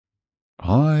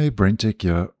Hi, BrenTech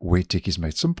here, where tech is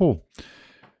made simple.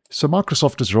 So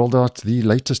Microsoft has rolled out the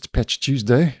latest Patch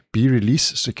Tuesday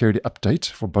B-Release security update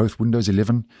for both Windows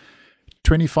 11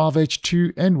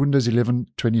 25H2 and Windows 11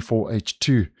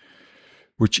 24H2,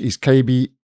 which is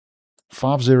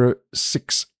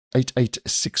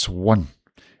KB5068861.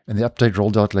 And the update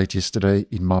rolled out late yesterday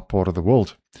in my part of the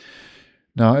world.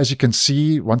 Now, as you can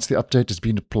see, once the update has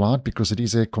been applied, because it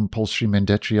is a compulsory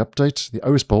mandatory update, the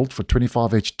OS build for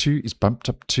 25H2 is bumped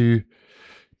up to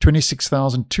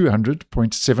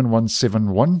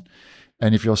 26,200.7171.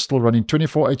 And if you're still running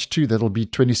 24H2, that'll be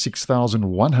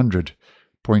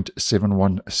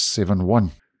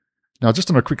 26,100.7171. Now, just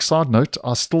on a quick side note,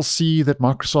 I still see that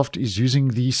Microsoft is using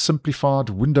the simplified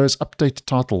Windows Update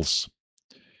titles,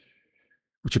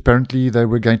 which apparently they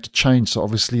were going to change. So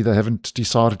obviously they haven't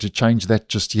decided to change that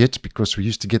just yet, because we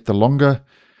used to get the longer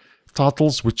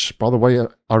titles, which, by the way,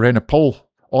 I ran a poll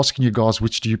asking you guys,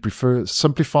 which do you prefer,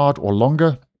 simplified or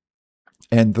longer?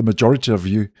 And the majority of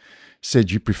you said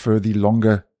you prefer the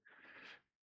longer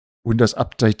Windows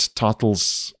Update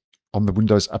titles on the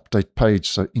Windows Update page.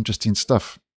 So interesting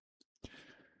stuff.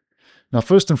 Now,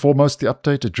 first and foremost, the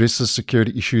update addresses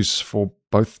security issues for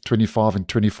both 25 and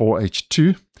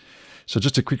 24H2. So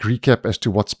just a quick recap as to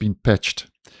what's been patched.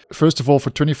 First of all, for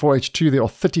 24H2, there are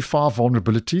 35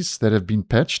 vulnerabilities that have been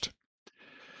patched.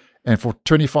 And for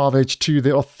 25H2,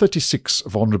 there are 36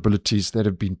 vulnerabilities that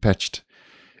have been patched.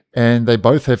 And they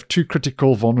both have two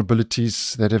critical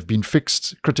vulnerabilities that have been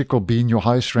fixed. Critical being your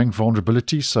highest ranked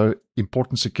vulnerability, so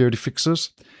important security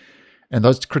fixes. And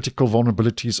those critical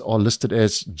vulnerabilities are listed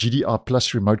as GDR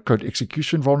plus remote code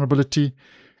execution vulnerability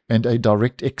and a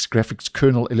DirectX graphics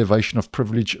kernel elevation of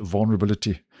privilege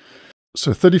vulnerability.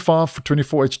 So 35 for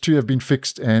 24H2 have been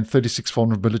fixed, and 36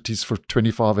 vulnerabilities for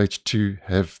 25H2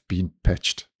 have been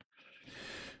patched.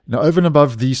 Now, over and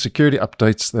above the security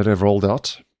updates that have rolled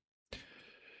out,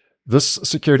 this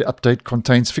security update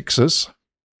contains fixes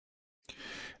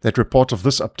that were part of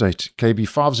this update,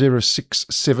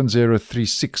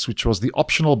 KB5067036, which was the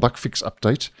optional bug fix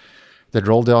update that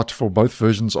rolled out for both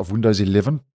versions of Windows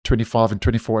 11, 25 and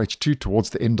 24H2 towards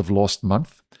the end of last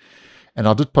month. And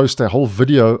I did post a whole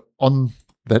video on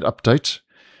that update.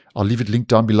 I'll leave it linked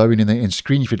down below and in the end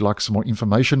screen if you'd like some more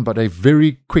information, but a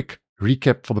very quick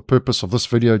recap for the purpose of this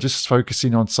video, just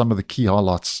focusing on some of the key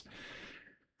highlights.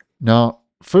 Now,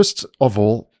 first of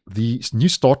all, the new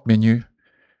start menu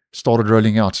started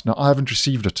rolling out. Now, I haven't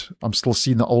received it. I'm still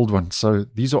seeing the old one. So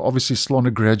these are obviously still on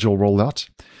a gradual rollout.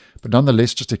 But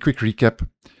nonetheless, just a quick recap.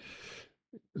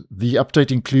 The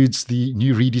update includes the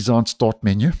new redesigned start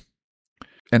menu.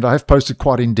 And I have posted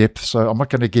quite in depth, so I'm not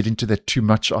going to get into that too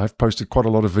much. I have posted quite a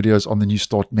lot of videos on the new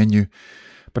start menu.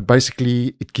 But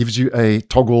basically, it gives you a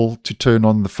toggle to turn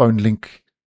on the phone link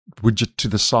widget to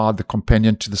the side, the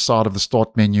companion to the side of the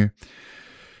start menu.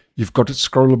 You've got a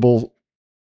scrollable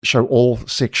show all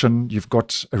section. You've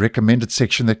got a recommended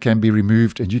section that can be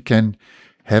removed, and you can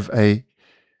have a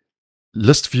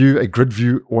list view, a grid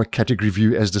view, or a category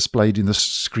view as displayed in this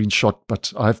screenshot,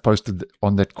 but I've posted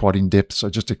on that quite in depth, so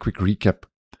just a quick recap.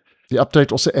 The update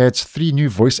also adds 3 new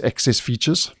voice access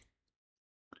features.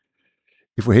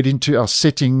 If we head into our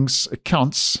settings,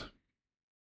 accounts,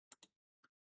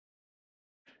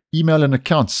 email and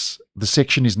accounts, the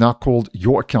section is now called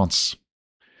Your Accounts.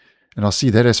 And I see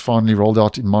that has finally rolled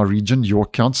out in my region, Your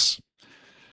Accounts.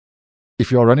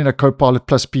 If you are running a Copilot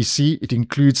Plus PC, it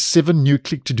includes 7 new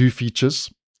click-to-do features.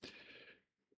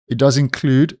 It does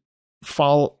include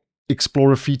File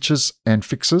Explorer features and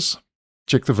fixes.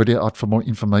 Check the video out for more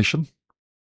information.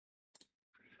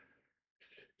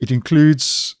 It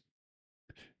includes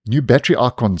new battery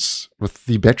icons with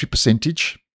the battery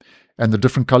percentage, and the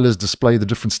different colors display the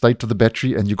different state of the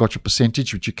battery, and you got your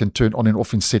percentage, which you can turn on and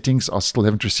off in settings. I still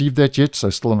haven't received that yet, so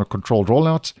still on a controlled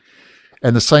rollout.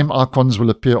 And the same icons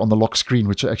will appear on the lock screen,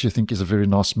 which I actually think is a very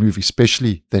nice move,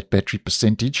 especially that battery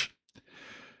percentage.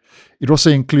 It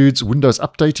also includes Windows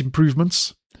Update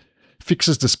improvements,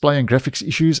 fixes display and graphics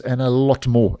issues, and a lot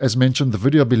more. As mentioned, the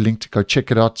video will be linked. Go check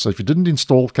it out. So if you didn't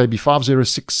install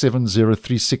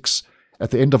KB5067036 at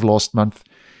the end of last month,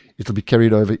 it'll be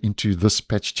carried over into this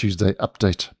Patch Tuesday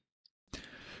update.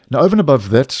 Now, over and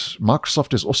above that,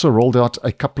 Microsoft has also rolled out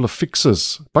a couple of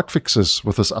fixes, bug fixes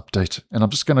with this update. And I'm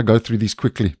just going to go through these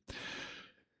quickly.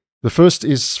 The first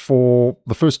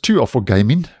two are for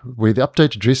gaming, where the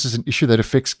update addresses an issue that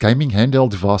affects gaming handheld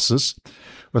devices,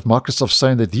 with Microsoft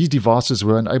saying that these devices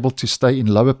were unable to stay in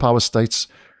lower power states,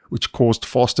 which caused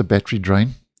faster battery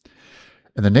drain.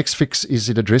 And the next fix is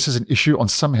it addresses an issue on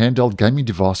some handheld gaming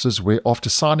devices where, after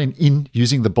signing in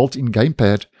using the built-in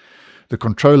gamepad, The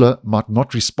controller might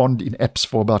not respond in apps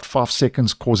for about 5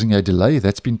 seconds, causing a delay.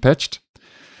 That's been patched.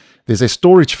 There's a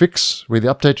storage fix where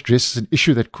the update addresses an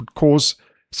issue that could cause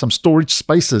some storage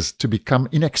spaces to become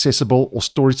inaccessible or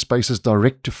storage spaces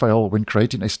direct to fail when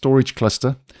creating a storage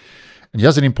cluster. And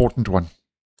here's an important one.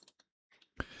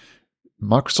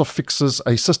 Microsoft fixes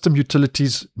a system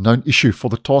utilities known issue for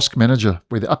the Task Manager,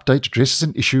 where the update addresses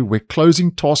an issue where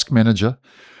closing Task Manager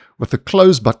with the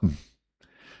close button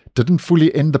didn't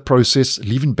fully end the process,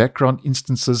 leaving background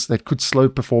instances that could slow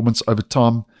performance over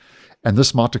time. And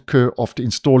this might occur after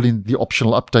installing the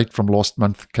optional update from last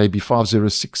month,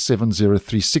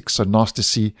 KB5068036. So nice to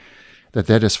see that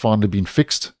that has finally been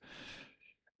fixed.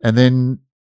 And then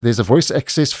there's a voice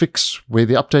access fix where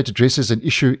the update addresses an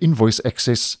issue in voice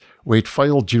access where it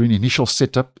failed during initial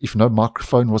setup if no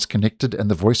microphone was connected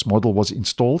and the voice model was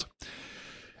installed.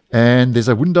 And there's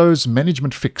a Windows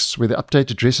management fix where the update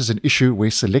addresses an issue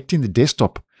where selecting the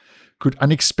desktop could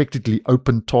unexpectedly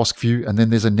open task view, and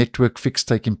then there's a network fix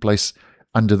taking place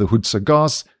under the hood. So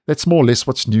guys, that's more or less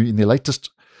what's new in the latest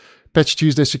Patch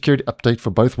Tuesday security update for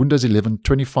both Windows 11,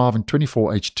 25 and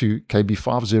 24 H2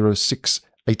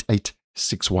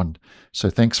 KB5068861. So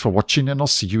thanks for watching, and I'll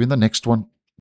see you in the next one.